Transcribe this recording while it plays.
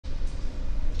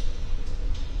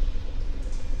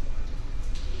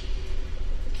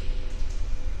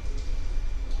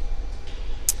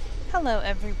Hello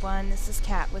everyone, this is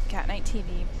Kat with Cat Night TV.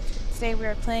 Today we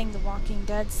are playing The Walking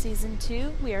Dead Season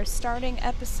 2. We are starting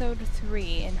Episode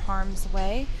 3 in Harm's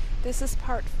Way. This is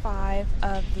Part 5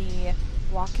 of the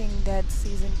Walking Dead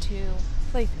Season 2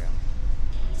 playthrough.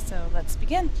 So let's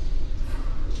begin.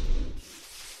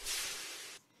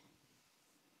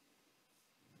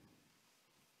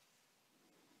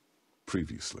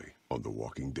 Previously on The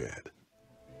Walking Dead.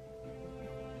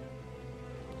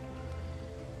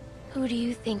 Who do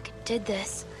you think did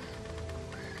this?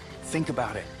 Think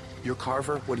about it. You're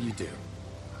Carver, what do you do?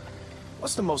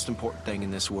 What's the most important thing in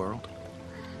this world?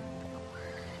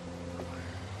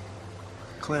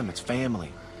 Clem, it's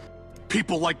family.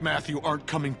 People like Matthew aren't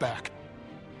coming back.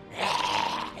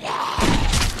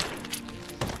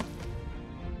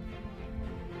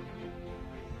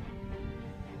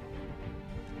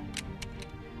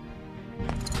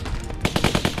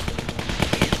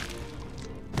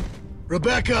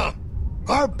 Rebecca,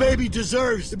 our baby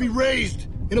deserves to be raised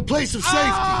in a place of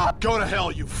safety. Go to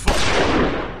hell, you fuck.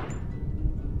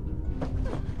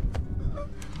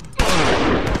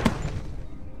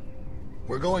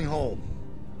 We're going home.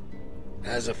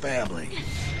 As a family.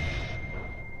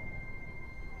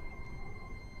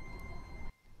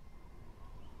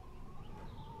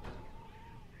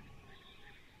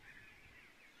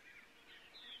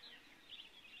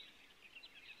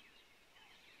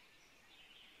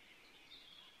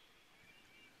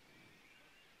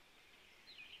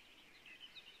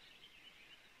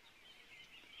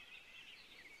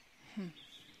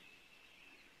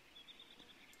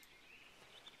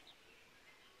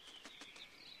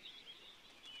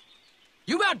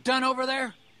 You about done over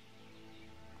there?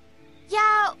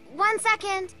 Yeah, 1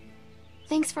 second.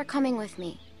 Thanks for coming with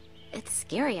me. It's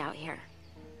scary out here.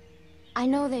 I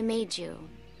know they made you.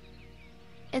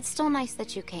 It's still nice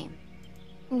that you came.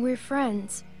 We're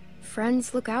friends.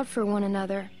 Friends look out for one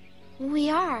another. We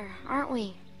are, aren't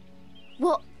we?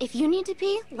 Well, if you need to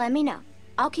pee, let me know.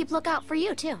 I'll keep lookout for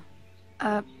you, too.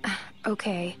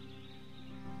 Okay.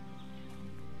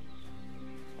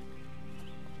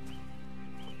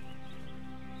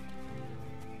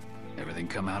 Everything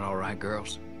come out all right,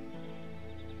 girls?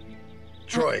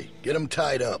 Troy, get him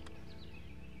tied up.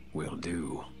 Will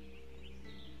do.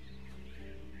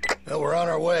 Well, we're on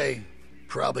our way.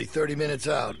 Probably 30 minutes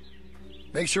out.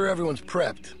 Make sure everyone's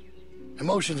prepped.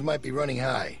 Emotions might be running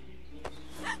high.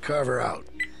 Carver out.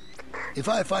 If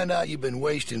I find out you've been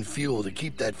wasting fuel to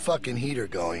keep that fucking heater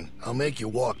going, I'll make you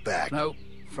walk back. No,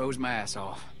 froze my ass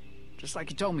off. Just like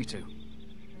you told me to.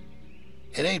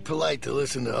 It ain't polite to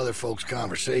listen to other folks'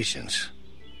 conversations.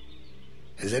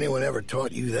 Has anyone ever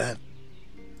taught you that?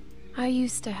 I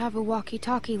used to have a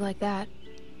walkie-talkie like that.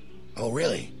 Oh,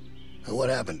 really? And what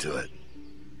happened to it?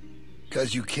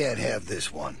 'Cause you can't have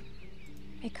this one.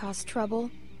 It caused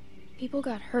trouble. People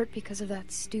got hurt because of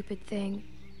that stupid thing.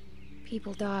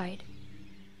 People died.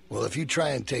 Well, if you try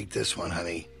and take this one,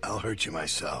 honey, I'll hurt you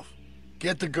myself.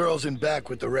 Get the girls in back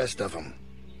with the rest of them.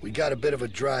 We got a bit of a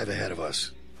drive ahead of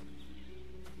us.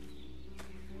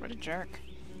 What a jerk.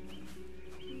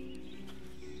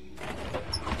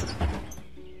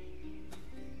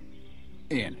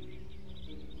 In.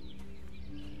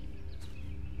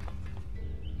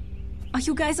 Are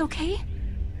you guys okay?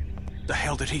 The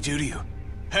hell did he do to you?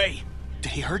 Hey,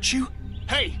 did he hurt you?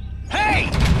 Hey! Hey!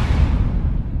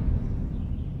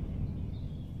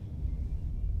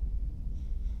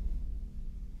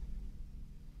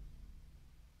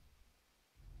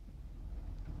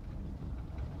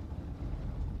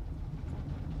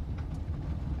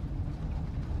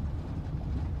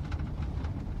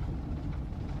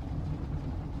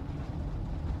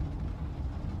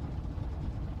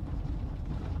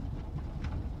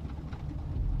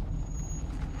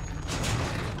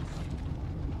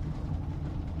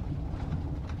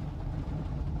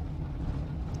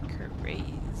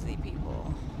 Crazy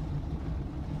people.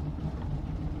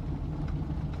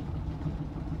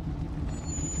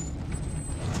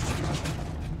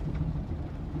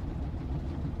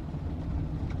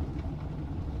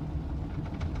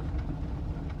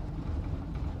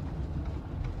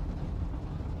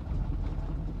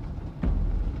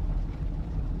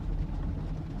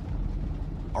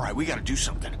 All right, we gotta do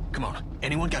something. Come on.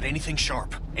 Anyone got anything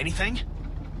sharp? Anything?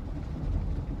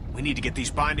 We need to get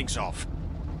these bindings off.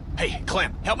 Hey,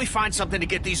 Clem, help me find something to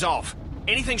get these off.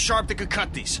 Anything sharp that could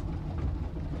cut these.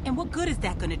 And what good is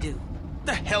that gonna do?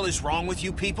 The hell is wrong with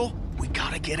you people? We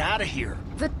gotta get out of here.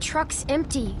 The truck's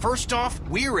empty. First off,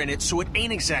 we're in it, so it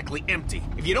ain't exactly empty.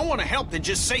 If you don't want to help, then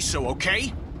just say so,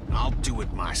 okay? I'll do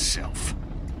it myself.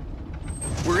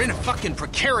 We're in a fucking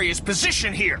precarious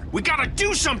position here. We gotta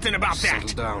do something about that.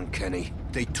 Settle down, Kenny.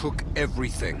 They took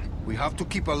everything. We have to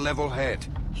keep a level head.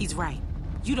 He's right.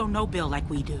 You don't know Bill like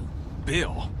we do.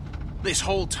 Bill? This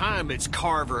whole time it's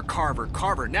Carver, Carver,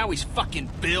 Carver. Now he's fucking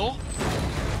Bill?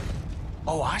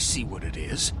 Oh, I see what it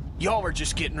is. Y'all are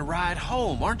just getting a ride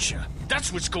home, aren't you?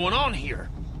 That's what's going on here.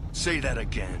 Say that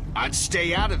again. I'd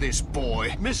stay out of this,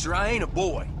 boy. Mister, I ain't a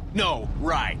boy. No,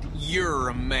 right. You're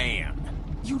a man.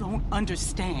 You don't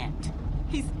understand.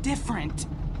 He's different.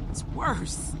 It's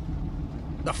worse.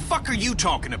 The fuck are you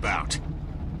talking about?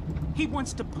 He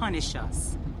wants to punish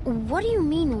us. What do you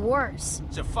mean, worse?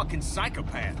 He's a fucking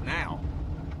psychopath now.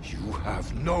 You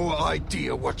have no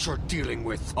idea what you're dealing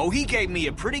with. Oh, he gave me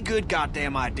a pretty good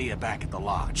goddamn idea back at the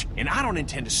lodge. And I don't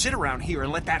intend to sit around here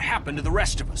and let that happen to the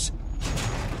rest of us.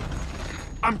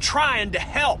 I'm trying to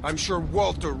help. I'm sure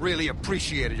Walter really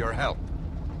appreciated your help.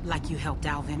 Like you helped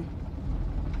Alvin.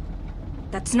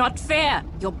 That's not fair.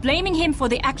 You're blaming him for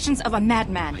the actions of a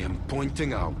madman. I am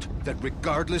pointing out that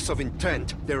regardless of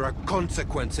intent, there are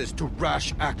consequences to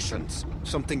rash actions.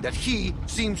 Something that he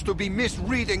seems to be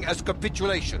misreading as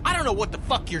capitulation. I don't know what the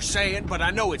fuck you're saying, but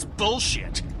I know it's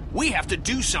bullshit. We have to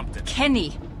do something.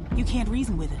 Kenny. You can't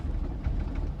reason with him.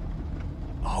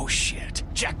 Oh shit.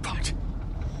 Jackpot.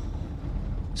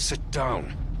 Sit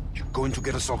down. You're going to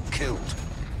get us all killed.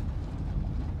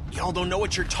 Y'all don't know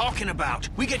what you're talking about.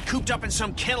 We get cooped up in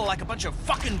some kennel like a bunch of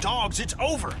fucking dogs, it's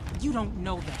over. You don't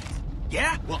know that.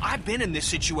 Yeah? Well, I've been in this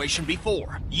situation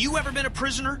before. You ever been a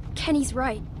prisoner? Kenny's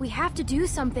right. We have to do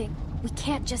something. We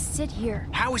can't just sit here.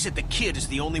 How is it the kid is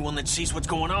the only one that sees what's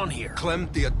going on here? Clem,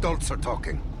 the adults are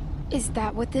talking. Is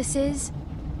that what this is?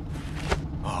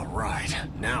 All right,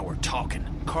 now we're talking.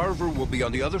 Carver will be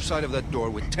on the other side of that door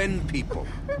with 10 people.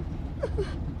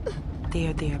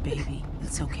 There, baby.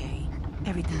 It's okay.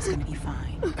 Everything's gonna be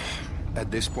fine. At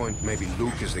this point, maybe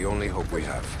Luke is the only hope we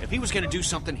have. If he was gonna do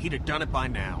something, he'd have done it by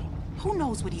now. Who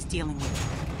knows what he's dealing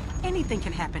with? Anything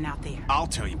can happen out there. I'll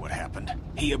tell you what happened.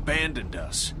 He abandoned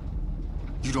us.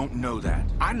 You don't know that.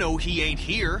 I know he ain't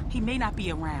here. He may not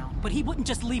be around, but he wouldn't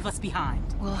just leave us behind.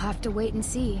 We'll have to wait and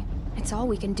see. It's all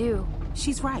we can do.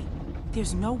 She's right.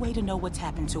 There's no way to know what's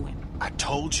happened to him. I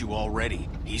told you already.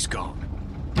 He's gone.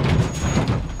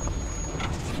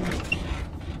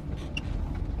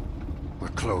 We're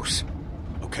close.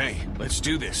 Okay, let's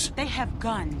do this. They have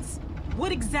guns.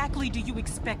 What exactly do you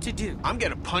expect to do? I'm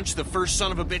gonna punch the first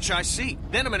son of a bitch I see.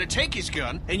 Then I'm gonna take his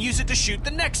gun and use it to shoot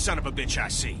the next son of a bitch I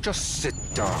see. Just sit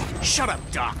down. Shut up,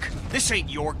 Doc. This ain't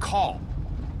your call.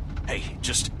 Hey,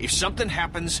 just, if something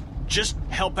happens, just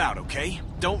help out, okay?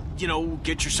 Don't,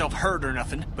 get yourself hurt or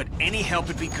nothing, but any help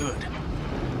would be good.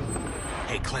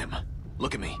 Hey, Clem,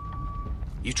 look at me.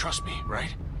 You trust me,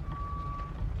 right?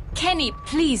 Kenny,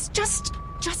 please, just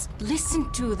listen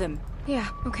to them. Yeah,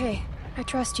 okay. I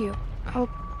trust you.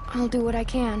 I'll do what I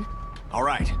can. All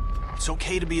right. It's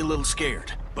okay to be a little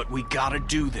scared, but we gotta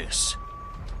do this.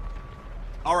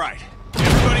 All right.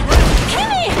 Everybody ready?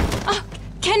 Kenny!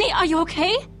 Kenny, are you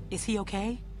okay? Is he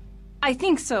okay? I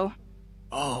think so.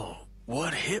 Oh,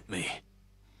 what hit me?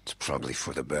 It's probably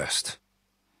for the best.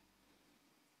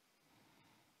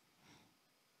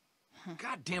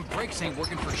 Goddamn brakes ain't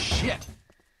working for shit.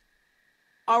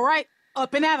 All right,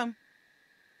 up and at him.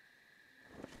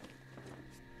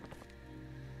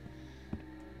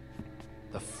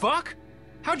 The fuck?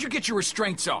 How'd you get your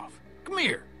restraints off? Come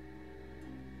here.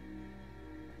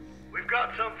 We've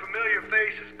got some familiar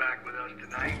faces back with us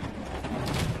tonight.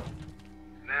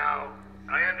 Now,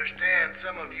 I understand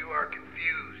some of you are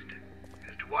confused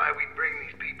as to why we bring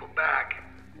these people back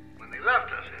when they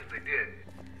left us as they did.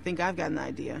 I think I've got an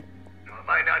idea. Now, it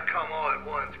might not come all at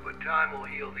once, but time will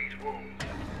heal these wounds.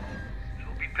 So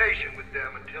be patient with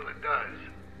them until it does.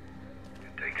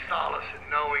 And take solace in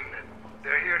knowing that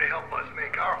they're here to help us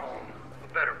make our home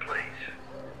a better place.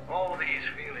 All these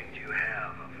feelings you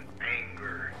have of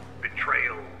anger,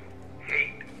 betrayal,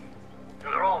 hate,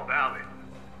 they're all valid.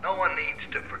 No one needs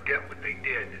to forget what they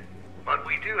did. But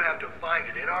we do have to find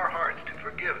it in our hearts to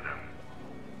forgive them.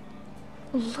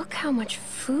 Look how much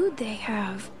food they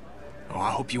have. Oh, I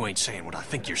hope you ain't saying what I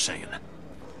think you're saying.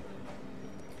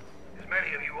 As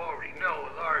many of you already know,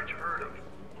 a large herd of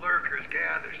lurkers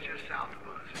gathers just south of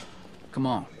us. Come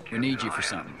on, we need you for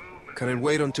something. Can it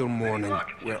wait until morning?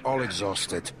 We're all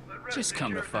exhausted. Just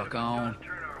come the fuck on.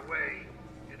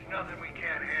 It's nothing we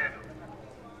can't handle.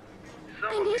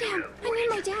 I need him. I need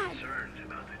my dad.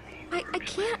 I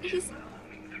can't.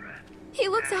 He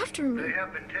looks after me. They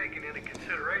have been taken into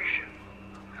consideration.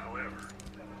 However,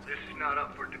 this is not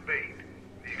up for debate.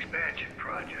 The expansion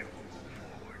project will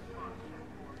move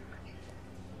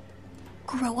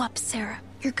forward. Grow up, Sarah.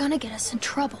 You're gonna get us in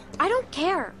trouble. I don't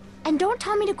care. And don't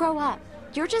tell me to grow up.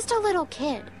 You're just a little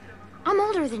kid. I'm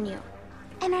older than you,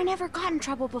 and I never got in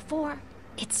trouble before.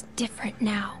 It's different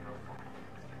now.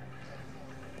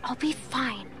 I'll be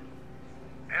fine.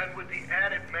 And with the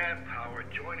added manpower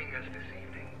joining us this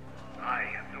evening, I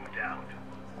have no doubt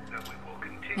that we will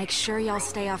continue. Make sure y'all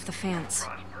stay off the fence.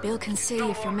 Bill can see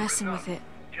if you're messing with it.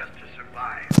 Just to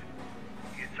survive.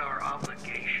 It's our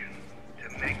obligation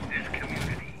to make this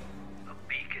community a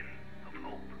beacon of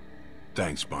hope.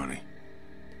 Thanks, Barney.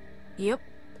 Yep.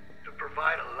 To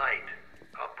provide a light,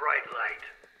 a bright light,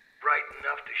 bright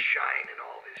enough to shine in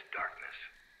all this darkness.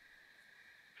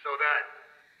 So that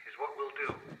is what we'll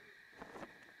do.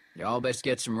 Y'all best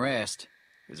get some rest,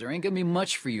 because there ain't gonna be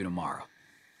much for you tomorrow.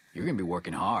 You're gonna be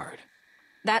working hard.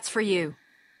 That's for you.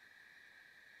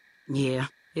 Yeah,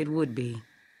 it would be.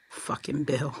 Fucking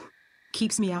Bill.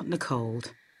 Keeps me out in the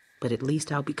cold, but at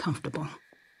least I'll be comfortable.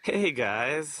 Hey,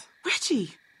 guys.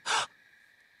 Reggie!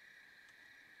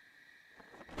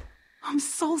 I'm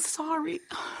so sorry.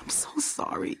 I'm so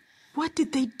sorry. What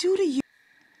did they do to you?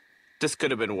 This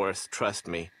could have been worse, trust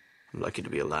me. I'm lucky to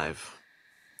be alive.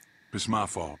 It's my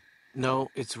fault. No,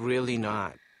 it's really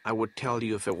not. I would tell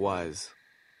you if it was.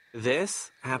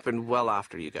 This happened well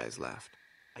after you guys left.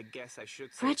 I guess I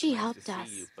should say Reggie it's nice helped to us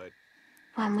see you, but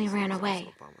when we ran it's away.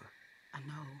 also a bummer. I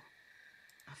know.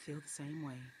 I feel the same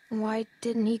way. Why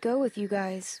didn't he go with you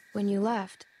guys when you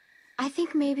left? I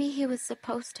think maybe he was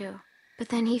supposed to, but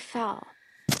then he fell,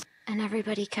 and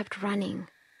everybody kept running.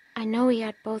 I know he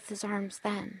had both his arms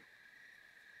then.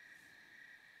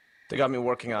 They got me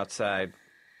working outside.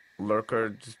 Lurker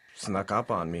just snuck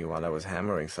up on me while I was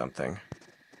hammering something.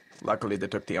 Luckily, they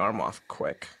took the arm off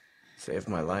quick. Saved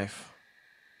my life.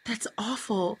 That's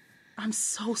awful. I'm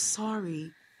so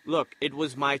sorry. Look, it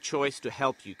was my choice to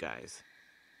help you guys.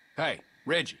 Hey,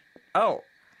 Reggie. Oh,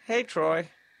 hey, Troy.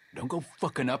 Don't go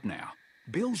fucking up now.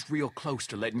 Bill's real close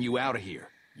to letting you out of here.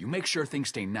 You make sure things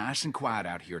stay nice and quiet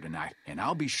out here tonight, and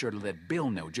I'll be sure to let Bill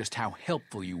know just how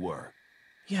helpful you were.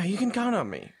 Yeah, you can count on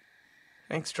me.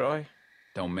 Thanks, Troy.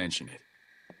 Don't mention it.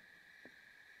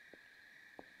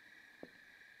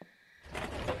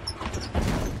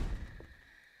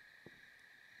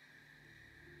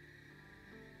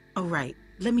 All right,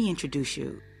 let me introduce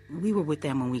you. We were with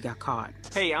them when we got caught.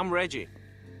 Hey, I'm Reggie.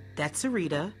 That's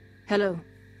Sarita. Hello.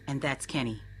 And that's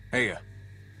Kenny. Hey,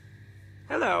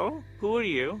 Hello. Who are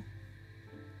you?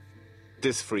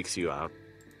 This freaks you out.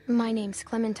 My name's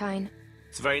Clementine.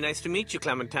 It's very nice to meet you,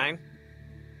 Clementine.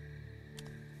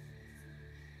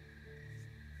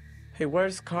 Hey,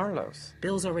 where's Carlos?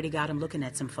 Bill's already got him looking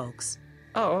at some folks.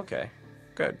 Oh, okay.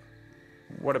 Good.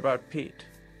 What about Pete?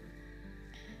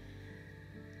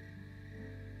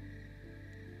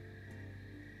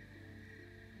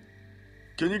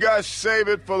 Can you guys save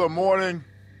it for the morning?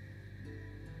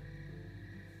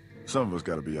 Some of us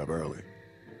gotta be up early.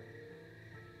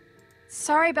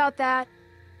 Sorry about that.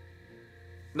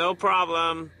 No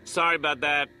problem. Sorry about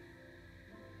that.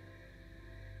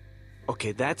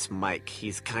 Okay, that's Mike.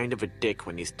 He's kind of a dick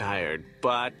when he's tired,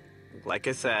 but like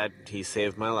I said, he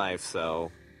saved my life,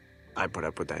 so I put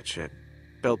up with that shit.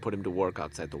 Bill put him to work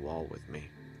outside the wall with me.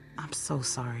 I'm so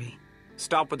sorry.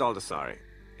 Stop with all the sorry.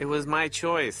 It was my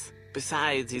choice.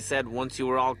 Besides, he said once you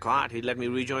were all caught, he'd let me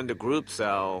rejoin the group,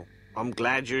 so I'm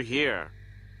glad you're here.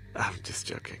 I'm just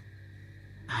joking.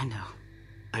 I know.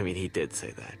 I mean, he did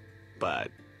say that,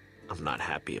 but I'm not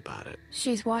happy about it.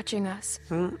 She's watching us.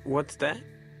 What's that?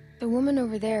 The woman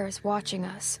over there is watching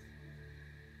us.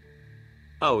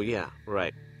 Oh, yeah,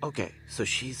 right. Okay, so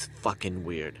she's fucking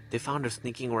weird. They found her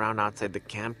sneaking around outside the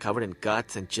camp covered in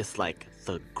guts and just like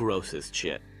the grossest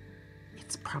shit.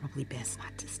 It's probably best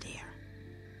not to stare.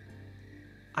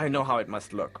 I know how it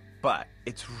must look, but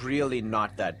it's really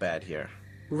not that bad here.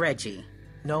 Reggie.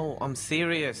 No, I'm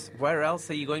serious. Where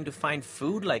else are you going to find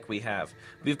food like we have?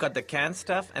 We've got the canned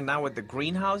stuff, and now with the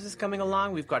greenhouses coming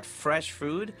along, we've got fresh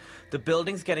food. The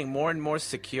building's getting more and more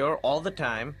secure all the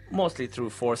time, mostly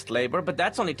through forced labor, but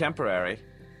that's only temporary.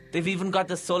 They've even got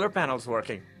the solar panels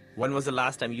working. When was the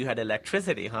last time you had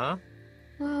electricity, huh?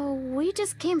 Well, we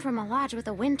just came from a lodge with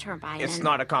a wind turbine. It's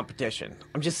not a competition.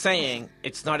 I'm just saying,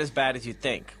 it's not as bad as you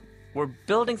think. We're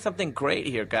building something great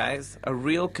here, guys. A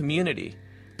real community.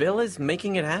 Bill is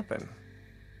making it happen.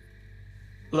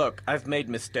 Look, I've made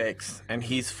mistakes, and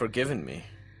he's forgiven me.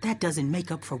 That doesn't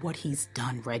make up for what he's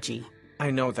done, Reggie.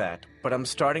 I know that, but I'm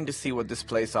starting to see what this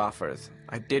place offers.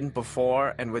 I didn't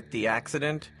before, and with the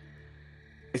accident,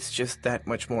 it's just that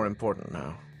much more important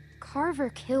now. Carver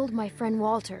killed my friend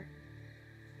Walter.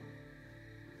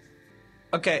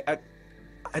 Okay,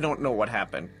 I don't know what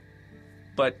happened,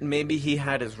 but maybe he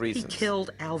had his reasons. He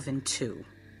killed Alvin, too.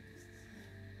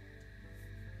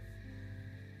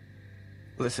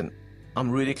 Listen, I'm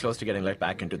really close to getting let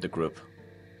back into the group.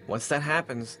 Once that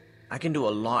happens, I can do a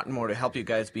lot more to help you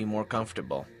guys be more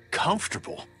comfortable.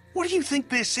 Comfortable? What do you think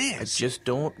this is? I just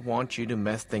don't want you to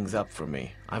mess things up for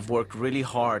me. I've worked really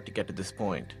hard to get to this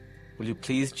point. Will you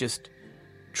please just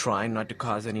try not to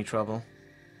cause any trouble?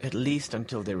 At least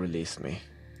until they release me.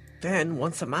 Then,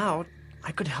 once I'm out,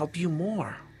 I could help you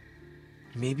more.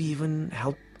 Maybe even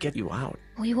help get you out.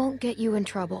 We won't get you in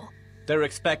trouble. They're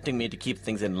expecting me to keep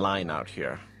things in line out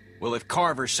here. Well, if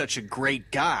Carver's such a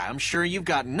great guy, I'm sure you've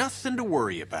got nothing to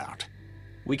worry about.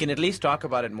 We can at least talk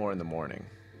about it more in the morning.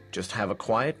 Just have a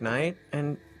quiet night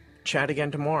and chat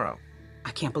again tomorrow.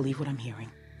 I can't believe what I'm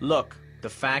hearing. Look, the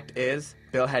fact is,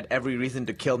 Bill had every reason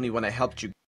to kill me when I helped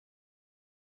you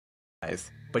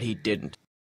guys, but he didn't.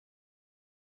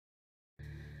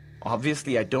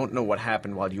 Obviously, I don't know what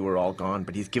happened while you were all gone,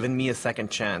 but he's given me a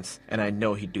second chance, and I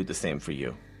know he'd do the same for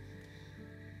you.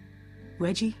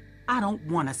 Reggie, I don't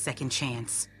want a second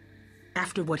chance.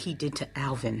 After what he did to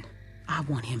Alvin, I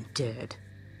want him dead.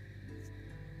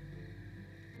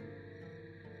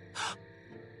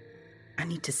 I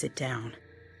need to sit down.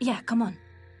 Yeah, come on.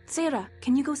 Sarah,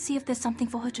 can you go see if there's something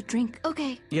for her to drink?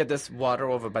 Okay. Yeah, there's water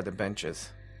over by the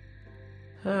benches.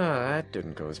 That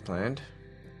didn't go as planned.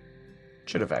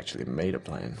 Should have actually made a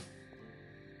plan.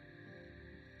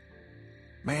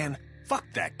 Man, fuck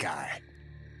that guy.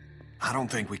 I don't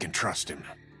think we can trust him.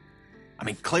 I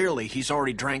mean, clearly he's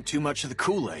already drank too much of the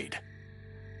Kool-Aid.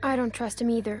 I don't trust him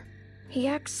either. He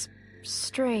acts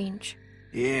strange.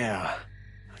 Yeah,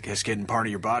 I guess getting part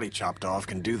of your body chopped off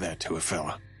can do that to a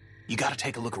fella. You gotta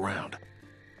take a look around.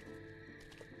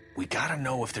 We gotta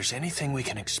know if there's anything we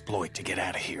can exploit to get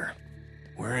out of here.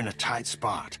 We're in a tight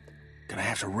spot. Gonna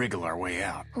have to wriggle our way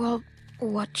out. Well,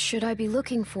 what should I be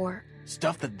looking for?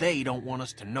 Stuff that they don't want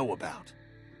us to know about.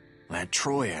 That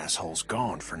Troy asshole's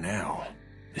gone for now.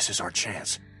 This is our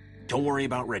chance. Don't worry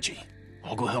about Reggie.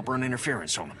 I'll go help run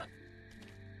interference on him.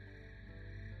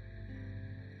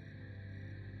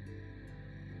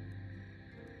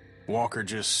 Walker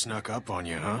just snuck up on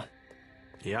you, huh?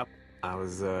 Yep, I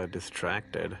was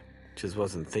distracted. Just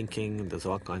wasn't thinking. There's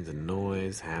all kinds of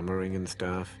noise, hammering and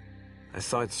stuff. I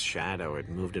saw its shadow. It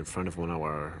moved in front of one of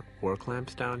our work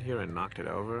lamps down here and knocked it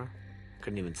over.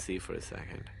 Couldn't even see for a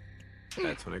second.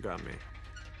 That's when it got me.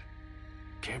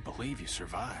 Can't believe you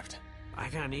survived. I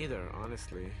can't either,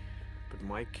 honestly. But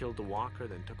Mike killed the walker,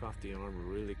 then took off the arm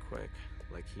really quick,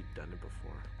 like he'd done it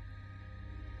before.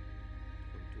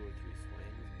 Took 2 or 3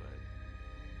 swings, but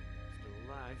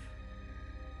still alive.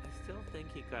 I still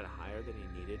think he got higher than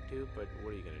he needed to, but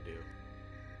what are you gonna do?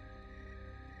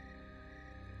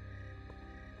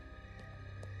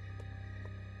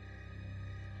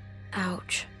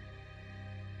 Ouch.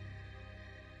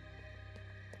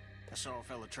 I saw a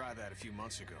fella try that a few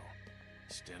months ago.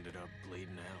 Just ended up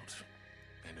bleeding out.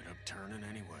 Ended up turning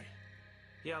anyway.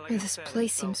 Yeah, like This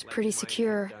place seems pretty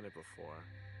secure. Done it before.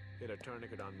 He had a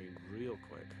tourniquet on me real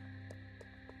quick.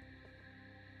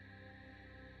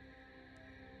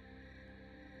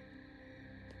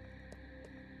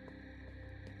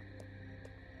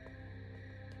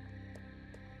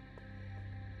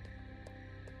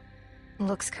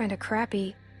 Looks kinda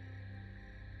crappy.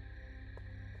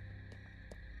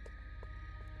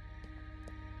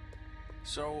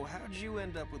 So, how'd you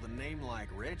end up with a name like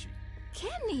Reggie?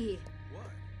 Kenny!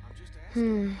 What? I'm just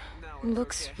asking.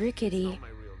 Looks rickety. It's not my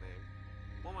real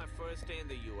name. On my first day in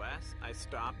the US, I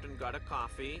stopped and got a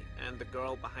coffee, and the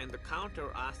girl behind the counter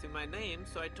asked me my name,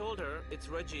 so I told her it's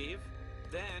Rajiv.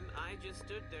 Then I just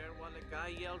stood there while a guy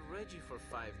yelled Reggie for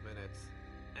 5 minutes.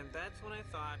 And that's when I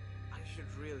thought I should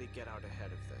really get out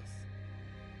ahead of this.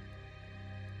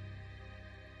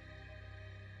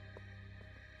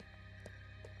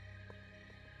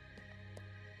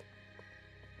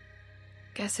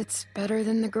 Guess it's better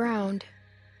than the ground.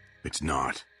 It's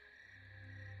not.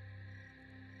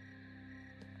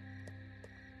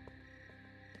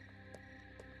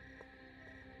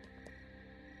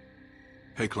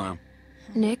 Hey, Clem.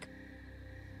 Nick?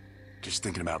 Just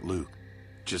thinking about Luke.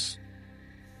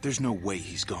 There's no way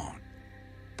he's gone.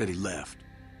 That he left.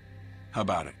 How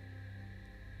about it?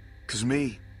 'Cause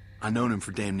me, I've known him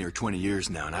for damn near 20 years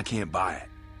now, and I can't buy it.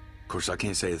 Of course, I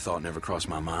can't say the thought never crossed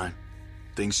my mind.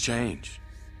 Things change.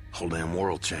 Whole damn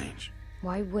world changed.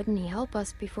 Why wouldn't he help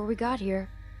us before we got here?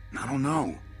 I don't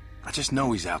know. I just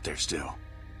know he's out there still.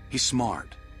 He's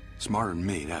smart. Smarter than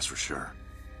me, that's for sure.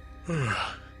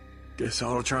 Guess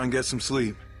I'll try and get some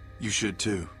sleep. You should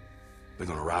too. They're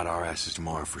gonna ride our asses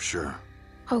tomorrow for sure.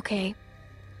 Okay.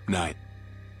 Night.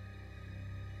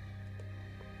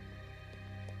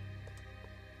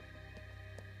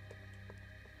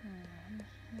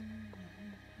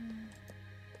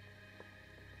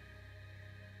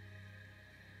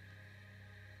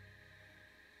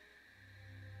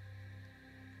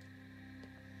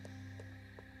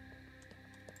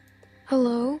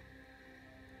 Hello?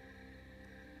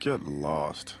 Get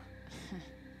lost.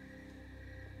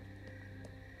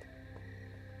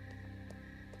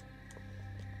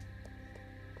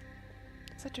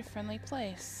 Such a friendly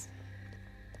place.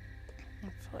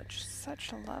 And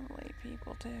such lovely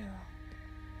people, too.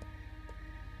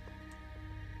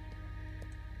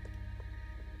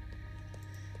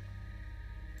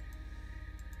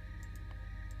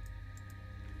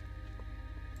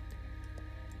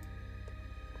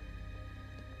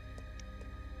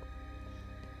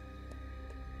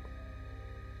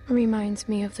 Reminds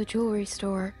me of the jewelry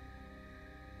store.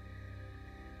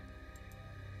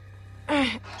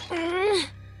 Hey,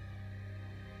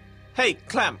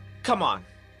 Clem, come on.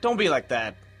 Don't be like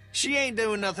that. She ain't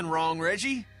doing nothing wrong,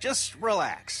 Reggie. Just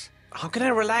relax. How can I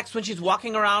relax when she's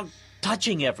walking around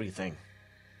touching everything?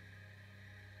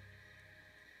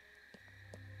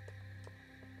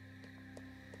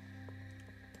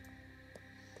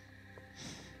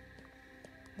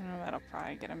 Oh, that'll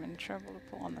probably get him in trouble to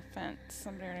pull on the fence.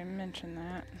 Somebody already mentioned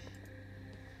that.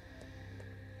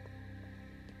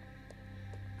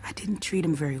 I didn't treat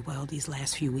him very well these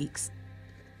last few weeks.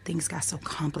 Things got so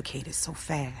complicated so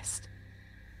fast.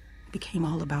 It became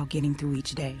all about getting through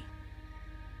each day.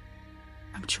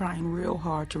 I'm trying real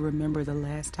hard to remember the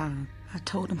last time I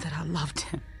told him that I loved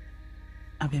him.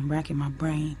 I've been racking my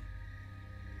brain,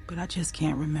 but I just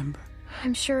can't remember.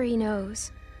 I'm sure he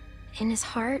knows. In his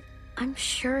heart, I'm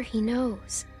sure he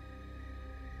knows.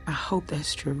 I hope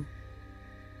that's true.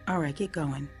 All right, get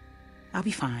going. I'll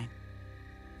be fine.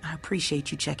 I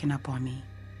appreciate you checking up on me.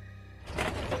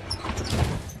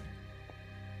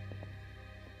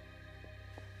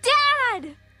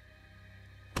 Dad!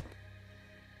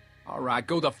 All right,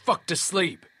 go the fuck to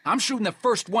sleep. I'm shooting the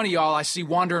first one of y'all I see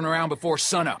wandering around before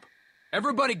sunup.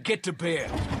 Everybody get to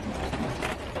bed.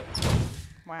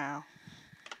 Wow.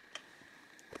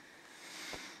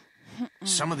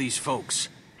 Some of these folks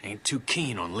ain't too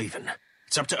keen on leaving.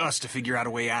 It's up to us to figure out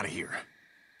a way out of here.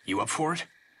 You up for it?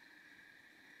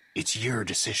 It's your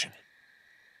decision.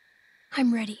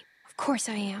 I'm ready. Of course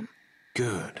I am.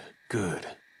 Good, good.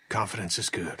 Confidence is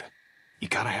good. You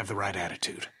gotta have the right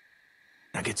attitude.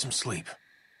 Now get some sleep.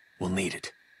 We'll need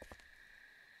it.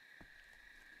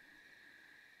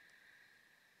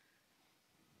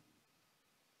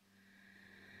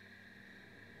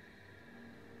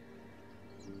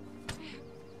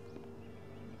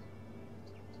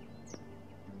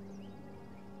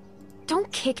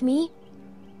 Don't kick me.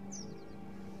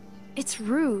 It's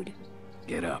rude.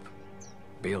 Get up.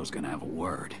 Bill's gonna have a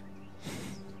word.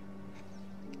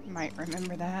 Might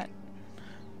remember that.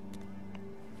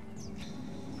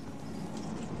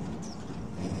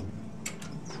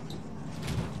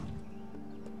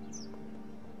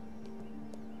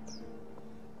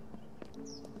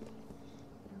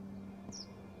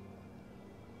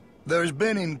 There's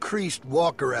been increased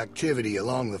walker activity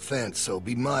along the fence, so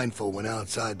be mindful when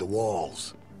outside the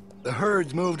walls. The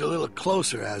herd's moved a little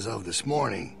closer as of this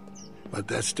morning, but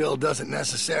that still doesn't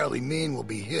necessarily mean we'll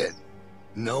be hit.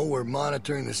 No, we're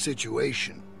monitoring the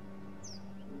situation.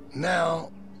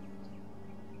 Now,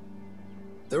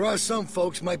 there are some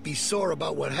folks might be sore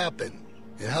about what happened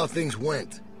and how things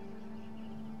went.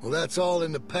 Well, that's all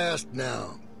in the past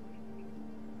now.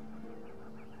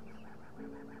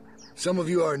 Some of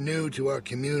you are new to our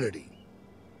community.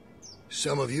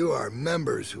 Some of you are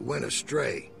members who went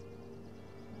astray.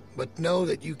 But know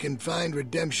that you can find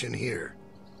redemption here,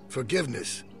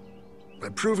 forgiveness, by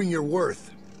proving your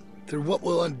worth through what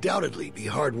will undoubtedly be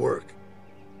hard work.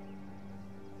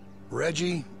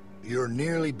 Reggie, you're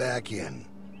nearly back in.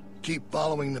 Keep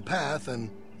following the path and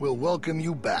we'll welcome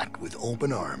you back with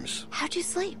open arms. How'd you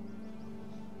sleep?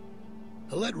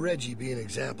 I'll let Reggie be an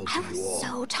example to you all. I was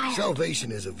so tired.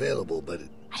 Salvation is available, but it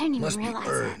I didn't even must be realize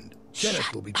earned.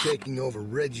 Kenneth will be taking over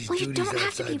Reggie's Well, you duties don't have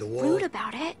outside to be the wall. rude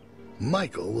about it.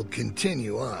 Michael will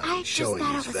continue on, I just showing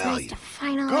thought his it was value. nice to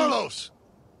finally... Carlos!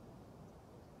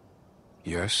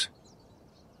 Yes?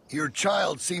 Your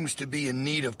child seems to be in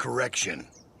need of correction.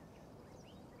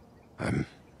 I'm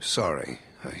sorry.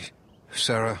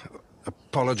 Sarah,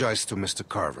 apologize to Mr.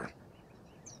 Carver.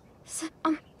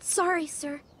 Sorry,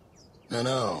 sir.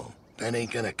 No, that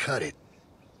ain't gonna cut it.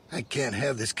 I can't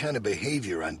have this kind of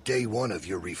behavior on day one of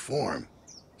your reform.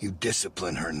 You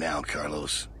discipline her now,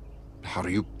 Carlos. How do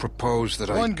you propose that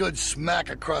One good smack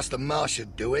across the mouth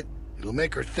should do it. It'll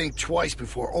make her think twice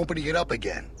before opening it up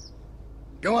again.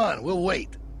 Go on, we'll wait.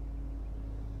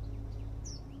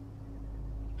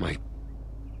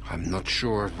 I'm not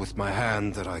sure with my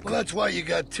hand that I could... Well, that's why you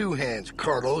got two hands,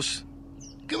 Carlos.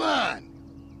 Come on.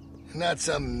 Not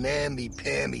some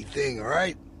namby-pamby thing, all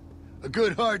right? A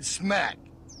good hard smack.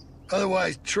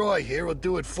 Otherwise, Troy here will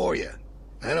do it for you.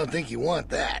 I don't think you want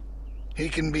that. He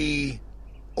can be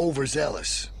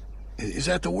overzealous. Is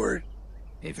that the word?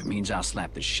 If it means I'll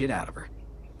slap the shit out of her,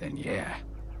 then yeah.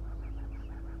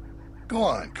 Go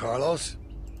on, Carlos.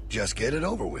 Just get it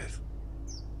over with.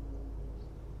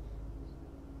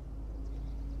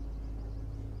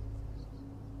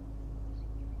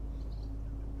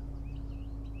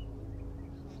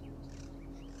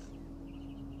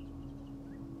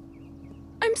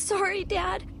 I'm sorry,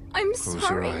 Dad. I'm Close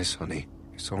sorry. your eyes, honey.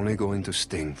 It's only going to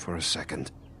sting for a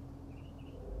second.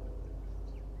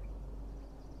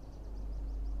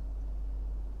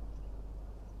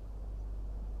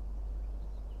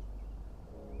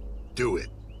 Do it.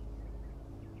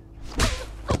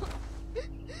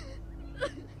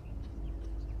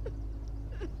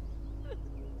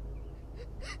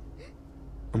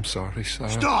 I'm sorry, Sarah.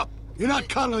 Stop! You're not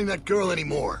cuddling that girl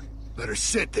anymore. Let her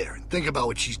sit there and think about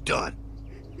what she's done.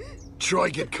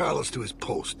 Troy, get Carlos to his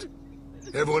post.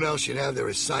 Everyone else should have their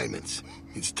assignments.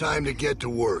 It's time to get to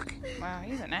work. Wow,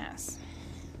 he's an ass.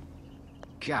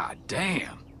 God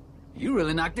damn. You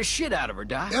really knocked the shit out of her,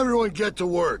 Doc. Everyone get to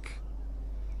work.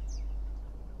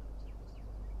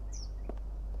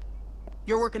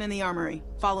 You're working in the armory.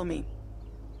 Follow me.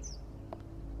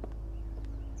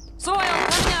 Soil,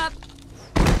 coming up!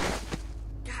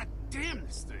 God damn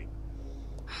this thing.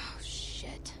 Oh,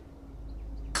 shit.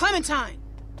 Clementine!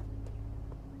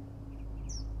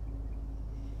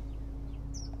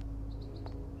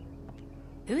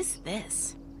 Who's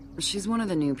this? She's one of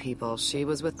the new people. She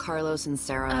was with Carlos and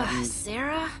Sarah and...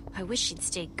 Sarah? I wish she'd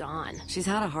stayed gone. She's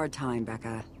had a hard time,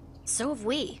 Becca. So have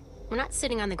we. We're not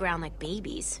sitting on the ground like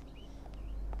babies.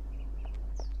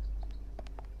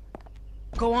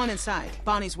 Go on inside.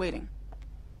 Bonnie's waiting.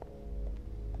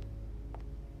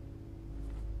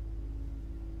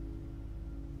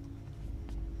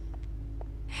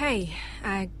 Hey,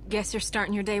 I guess you're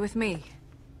starting your day with me.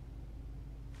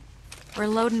 We're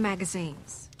loading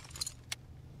magazines.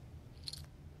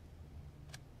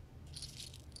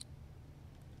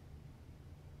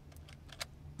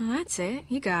 Well, that's it.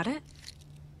 You got it.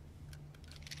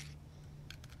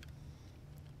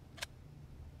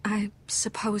 I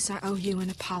suppose I owe you an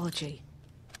apology.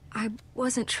 I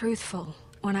wasn't truthful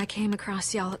when I came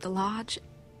across y'all at the lodge,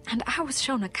 and I was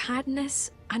shown a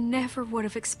kindness I never would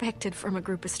have expected from a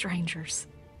group of strangers.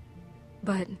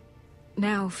 But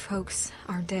now folks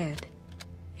are dead,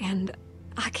 and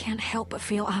I can't help but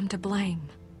feel I'm to blame.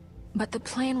 But the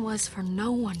plan was for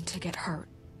no one to get hurt.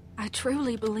 I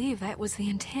truly believe that was the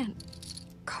intent.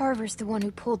 Carver's the one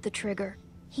who pulled the trigger.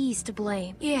 He's to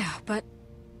blame. Yeah, but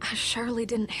I surely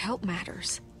didn't help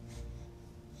matters.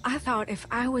 I thought if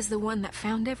I was the one that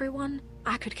found everyone,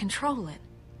 I could control it.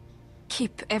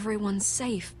 Keep everyone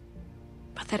safe.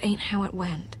 But that ain't how it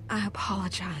went. I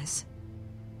apologize.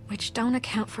 Which don't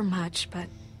account for much, but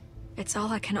it's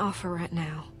all I can offer right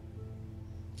now.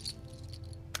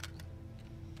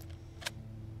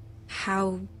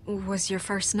 How was your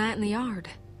first night in the yard?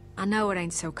 I know it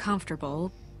ain't so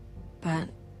comfortable, but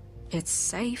it's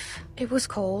safe. It was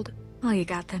cold. Well, you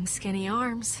got them skinny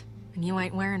arms, and you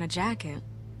ain't wearing a jacket.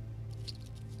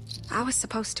 I was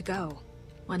supposed to go.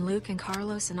 When Luke and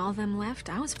Carlos and all them left,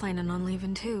 I was planning on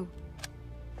leaving too.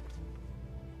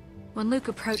 When Luke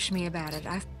approached me about it,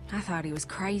 I thought he was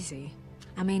crazy.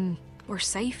 I mean, we're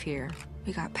safe here.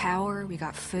 We got power, we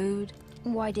got food.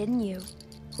 Why didn't you?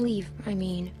 Leave, I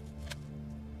mean.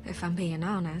 If I'm being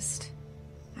honest,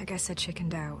 I guess I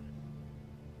chickened out.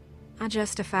 I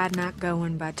justified not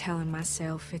going by telling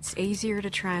myself it's easier to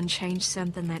try and change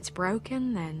something that's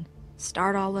broken than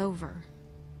start all over.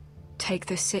 Take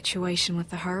this situation with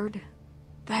the herd.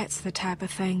 That's the type of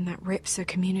thing that rips a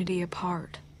community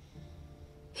apart.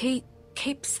 He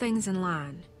keeps things in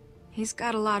line. He's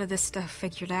got a lot of this stuff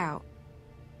figured out.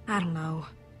 I don't know.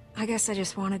 I guess I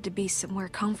just wanted to be somewhere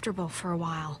comfortable for a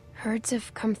while. Herds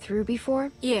have come through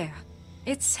before? Yeah,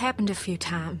 it's happened a few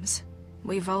times.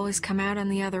 We've always come out on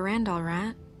the other end all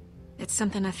right. It's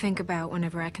something I think about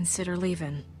whenever I consider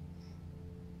leaving.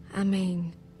 I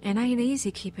mean, it ain't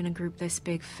easy keeping a group this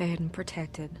big fed and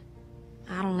protected.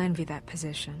 I don't envy that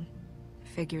position.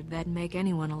 Figured that'd make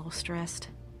anyone a little stressed.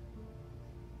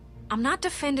 I'm not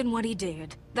defending what he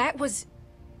did. That was...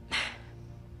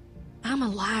 I'm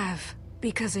alive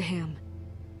because of him.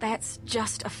 That's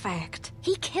just a fact.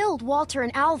 He killed Walter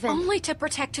and Alvin. Only to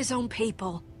protect his own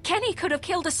people. Kenny could have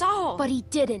killed us all. But he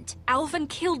didn't. Alvin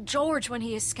killed George when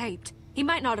he escaped. He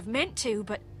might not have meant to,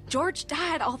 but George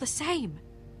died all the same.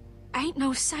 Ain't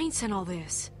no saints in all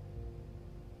this.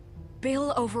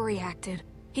 Bill overreacted.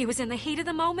 He was in the heat of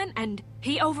the moment, and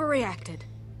he overreacted.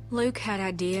 Luke had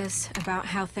ideas about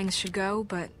how things should go,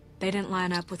 but They didn't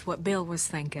line up with what Bill was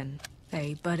thinking.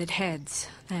 They butted heads.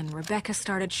 Then Rebecca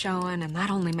started showing, and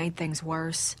that only made things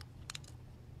worse.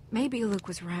 Maybe Luke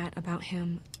was right about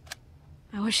him.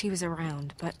 I wish he was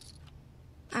around, but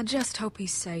I just hope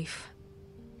he's safe.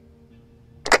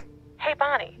 Hey,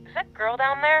 Bonnie, is that girl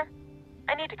down there?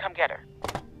 I need to come get her.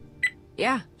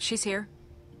 Yeah, she's here.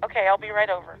 Okay, I'll be right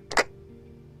over.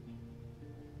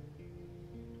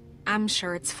 I'm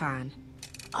sure it's fine.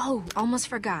 Oh, almost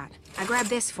forgot. I grabbed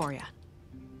this for you.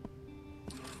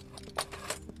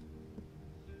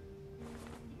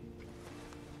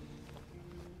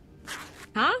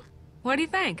 Huh? What do you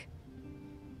think?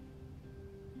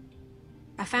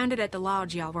 I found it at the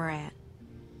lodge y'all were at.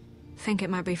 Think it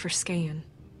might be for skiing.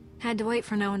 Had to wait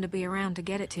for no one to be around to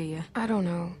get it to you. I don't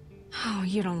know. Oh,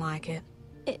 you don't like it.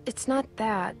 It's not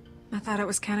that. I thought it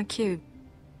was kind of cute.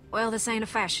 Well, this ain't a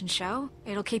fashion show.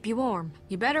 It'll keep you warm.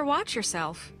 You better watch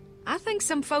yourself. I think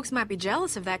some folks might be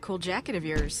jealous of that cool jacket of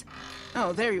yours.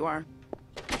 Oh, there you are.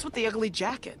 What's with the ugly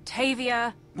jacket?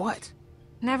 Tavia! What?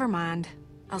 Never mind.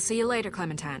 I'll see you later,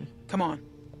 Clementine. Come on.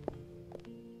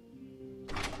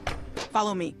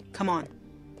 Follow me. Come on.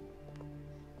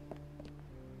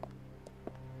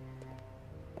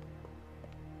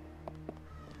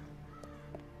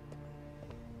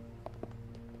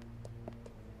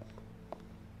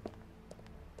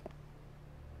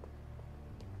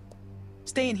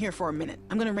 Stay in here for a minute.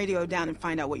 I'm gonna radio down and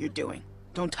find out what you're doing.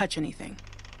 Don't touch anything.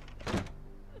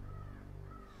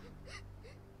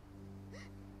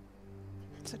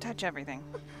 So touch everything.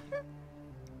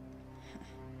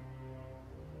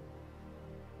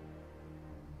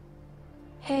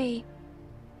 Hey.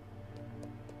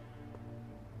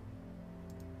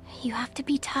 You have to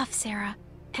be tough, Sarah.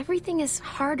 Everything is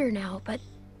harder now, but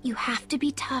you have to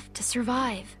be tough to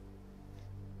survive.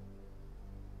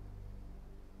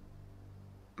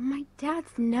 My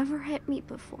dad's never hit me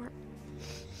before.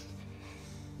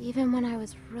 Even when I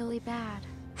was really bad.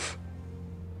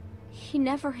 He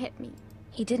never hit me.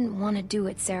 He didn't want to do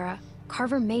it, Sarah.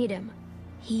 Carver made him.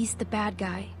 He's the bad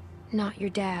guy, not your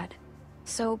dad.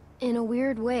 So, in a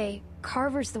weird way,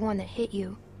 Carver's the one that hit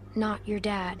you, not your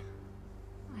dad.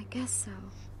 I guess so.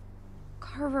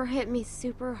 Carver hit me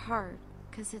super hard,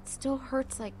 'cause it still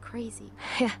hurts like crazy.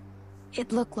 Yeah,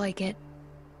 it looked like it.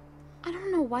 I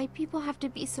don't know why people have to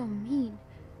be so mean.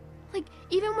 Like,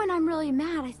 even when I'm really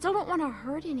mad, I still don't want to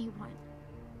hurt anyone.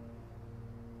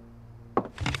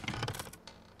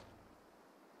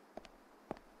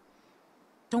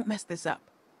 Don't mess this up.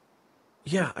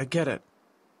 Yeah, I get it.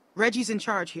 Reggie's in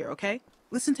charge here, okay?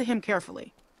 Listen to him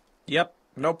carefully. Yep,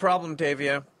 no problem,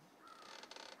 Tavia.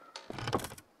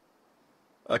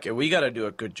 Okay, we gotta do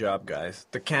a good job, guys.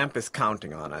 The camp is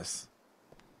counting on us.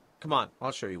 Come on,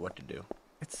 I'll show you what to do.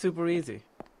 It's super easy.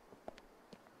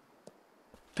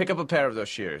 Pick up a pair of those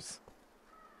shears.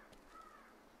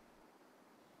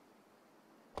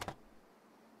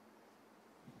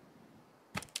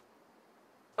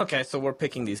 Okay, so we're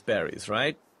picking these berries,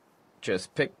 right?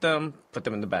 Just pick them, put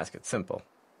them in the basket. Simple.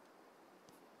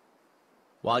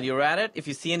 While you're at it, if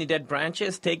you see any dead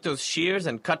branches, take those shears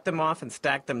and cut them off and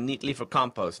stack them neatly for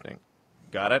composting.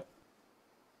 Got it?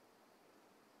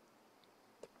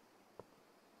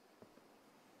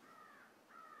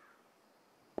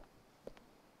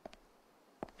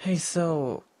 Hey,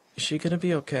 so, is she gonna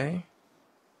be okay?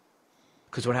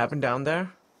 'Cause what happened down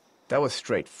there? That was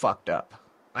straight fucked up.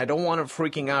 I don't want her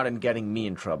freaking out and getting me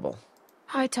in trouble.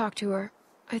 I talked to her.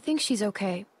 I think she's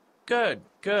okay. Good,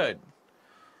 good.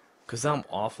 'Cause I'm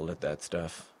awful at that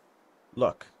stuff.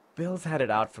 Look, Bill's had it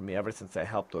out for me ever since I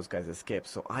helped those guys escape,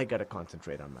 so I gotta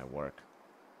concentrate on my work.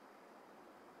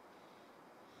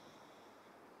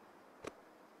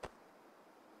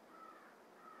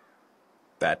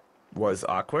 That was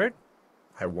awkward.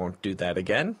 I won't do that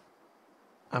again.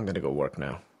 I'm gonna go work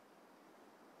now.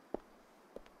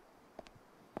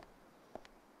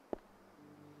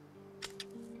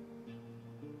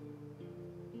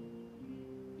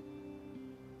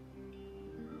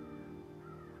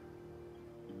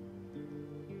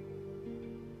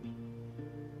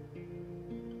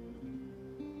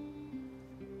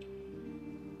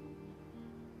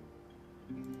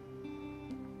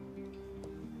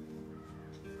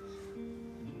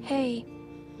 Hey.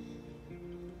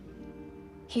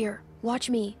 Here, watch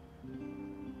me.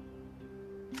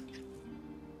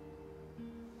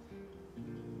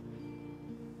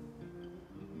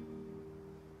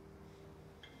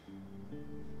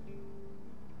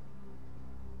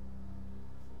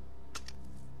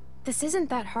 This isn't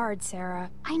that hard,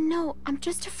 Sarah. I know, I'm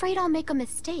just afraid I'll make a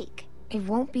mistake. It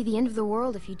won't be the end of the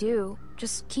world if you do.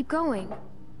 Just keep going.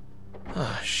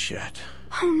 Ah, shit.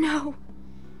 Oh no.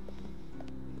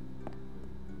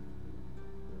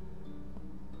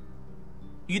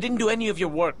 You didn't do any of your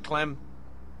work, Clem.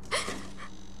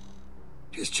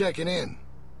 Just checking in.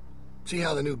 See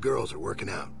how the new girls are working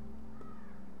out.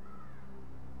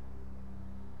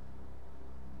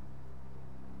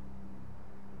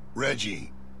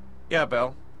 Reggie. Yeah,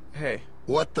 Bill. Hey.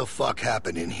 What the fuck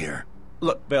happened in here?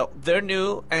 Look, Bill, they're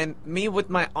new, and me with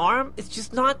my arm, it's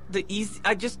just not the easy...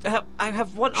 I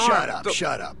have one arm. Shut up,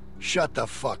 shut up. Shut the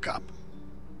fuck up.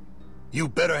 You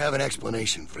better have an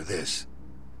explanation for this.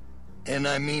 And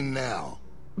I mean now.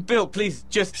 Bill, please,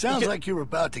 Sounds like you're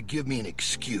about to give me an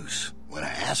excuse when I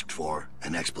asked for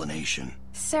an explanation.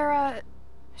 Sarah,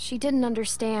 she didn't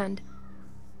understand.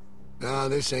 No,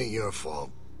 this ain't your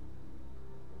fault.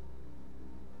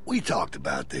 We talked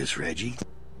about this, Reggie,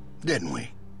 didn't we?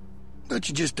 But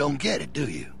you just don't get it, do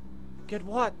you? Get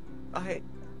what?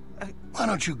 Why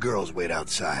don't you girls wait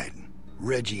outside?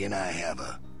 Reggie and I have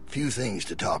a few things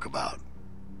to talk about.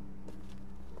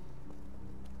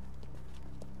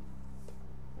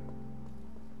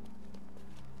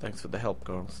 Thanks for the help,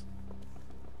 girls.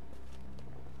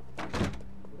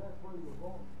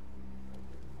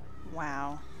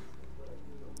 Wow.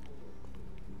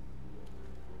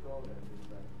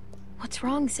 What's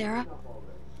wrong, Sarah?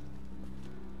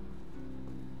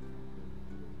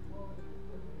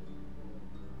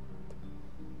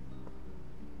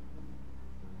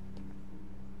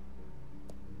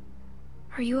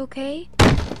 Are you okay?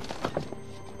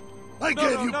 I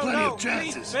gave you plenty of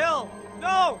chances. Please, Bill!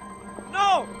 No!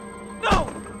 No! No!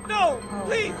 No!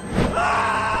 Please!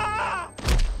 Ah!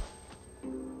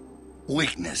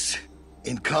 Weakness.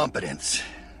 Incompetence.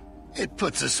 It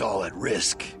puts us all at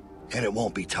risk, and it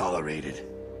won't be tolerated.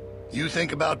 You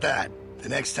think about that the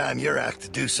next time you're asked to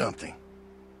do something.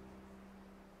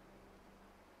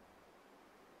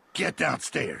 Get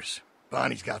downstairs.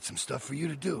 Bonnie's got some stuff for you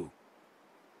to do.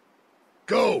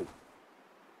 Go!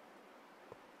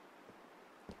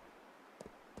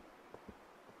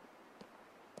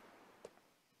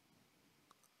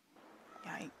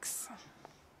 Yikes.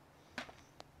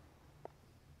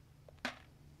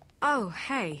 Oh,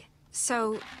 hey.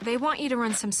 So, they want you to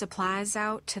run some supplies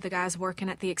out to the guys working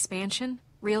at the expansion?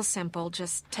 Real simple,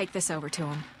 just take this over to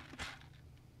them.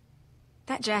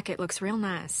 That jacket looks real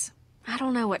nice. I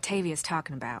don't know what Tavia's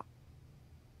talking about.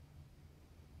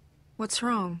 What's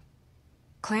wrong?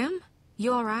 Clem?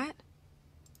 You alright?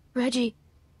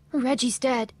 Reggie's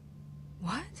dead.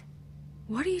 What?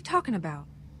 What are you talking about?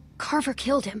 Carver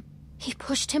killed him. He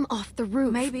pushed him off the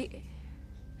roof. Maybe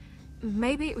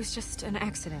it was just an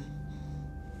accident.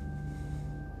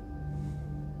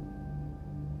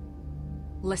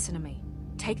 Listen to me.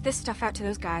 Take this stuff out to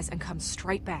those guys and come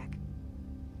straight back.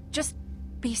 Just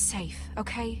be safe,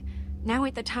 okay? Now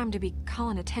ain't the time to be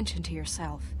calling attention to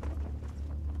yourself.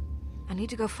 I need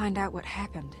to go find out what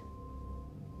happened.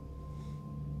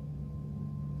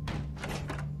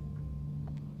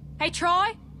 Hey, Troy!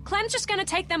 Clem's just gonna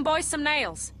take them boys some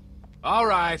nails. All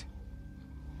right.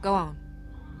 Go on.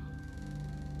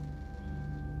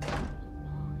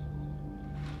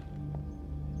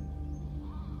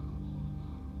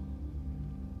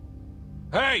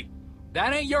 Hey!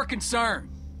 That ain't your concern.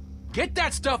 Get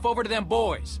that stuff over to them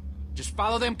boys. Just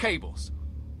follow them cables.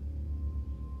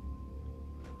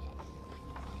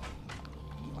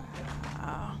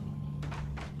 Wow.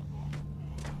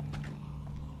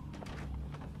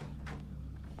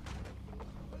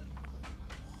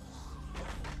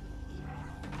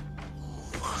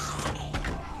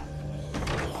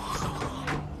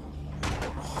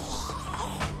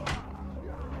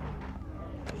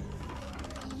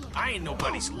 I ain't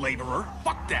nobody's laborer.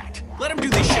 Fuck that. Let them do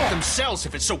this shit themselves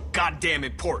if it's so goddamn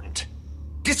important.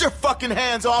 Get your fucking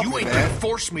hands off me, You ain't man. gonna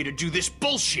force me to do this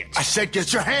bullshit. I said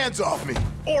get your hands off me.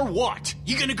 Or what?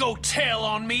 You gonna go tell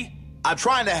on me? I'm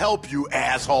trying to help you,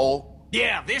 asshole.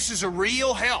 Yeah, this is a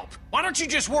real help. Why don't you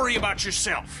just worry about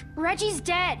yourself? Reggie's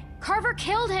dead. Carver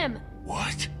killed him.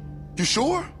 What? You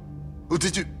sure? Or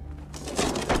did you... Shit!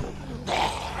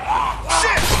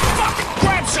 Fuck!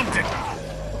 Grab something!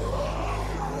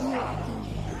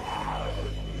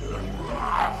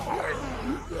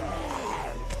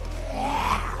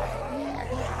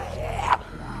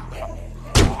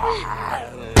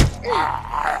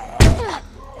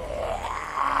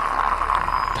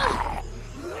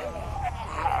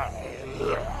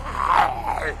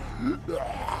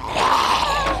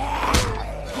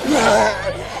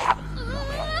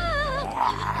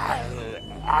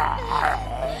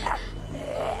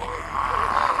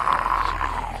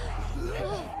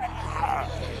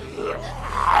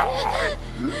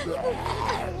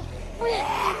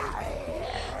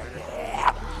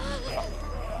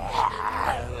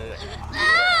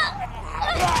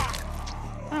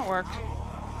 That worked.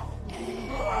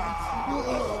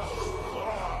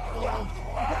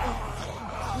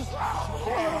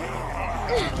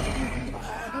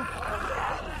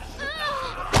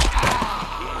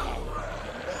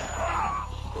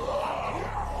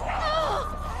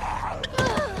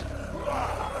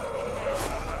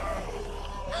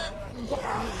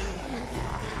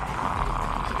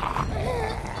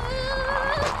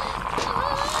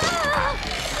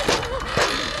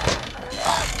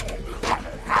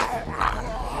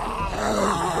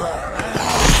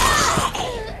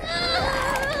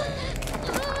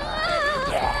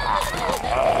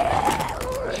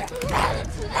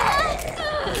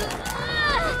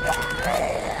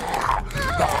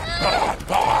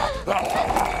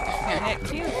 Can't hit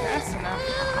Q fast enough.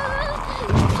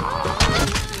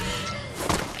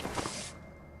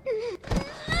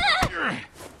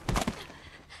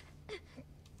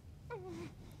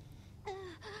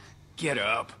 Get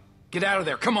up. Get out of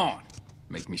there, come on.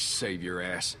 Make me save your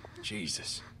ass.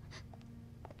 Jesus.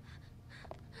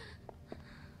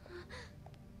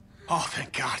 Oh,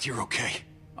 thank God, you're okay.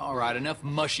 All right, enough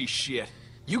mushy shit.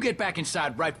 You get back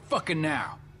inside right fucking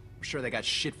now. I'm sure they got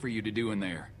shit for you to do in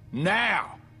there.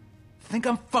 Now! Think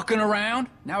I'm fucking around?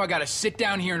 Now I gotta sit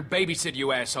down here and babysit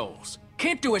you assholes.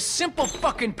 Can't do a simple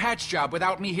fucking patch job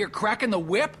without me here cracking the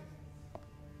whip?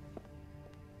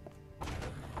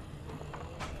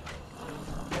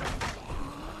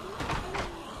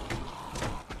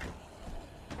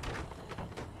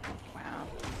 Wow.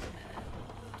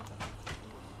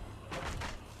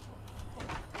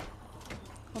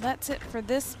 Well, that's it for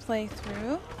this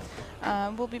playthrough.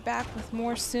 We'll be back with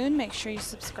more soon. Make sure you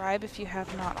subscribe if you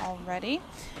have not already.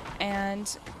 And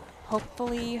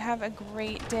hopefully you have a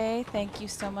great day. Thank you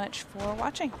so much for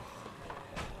watching.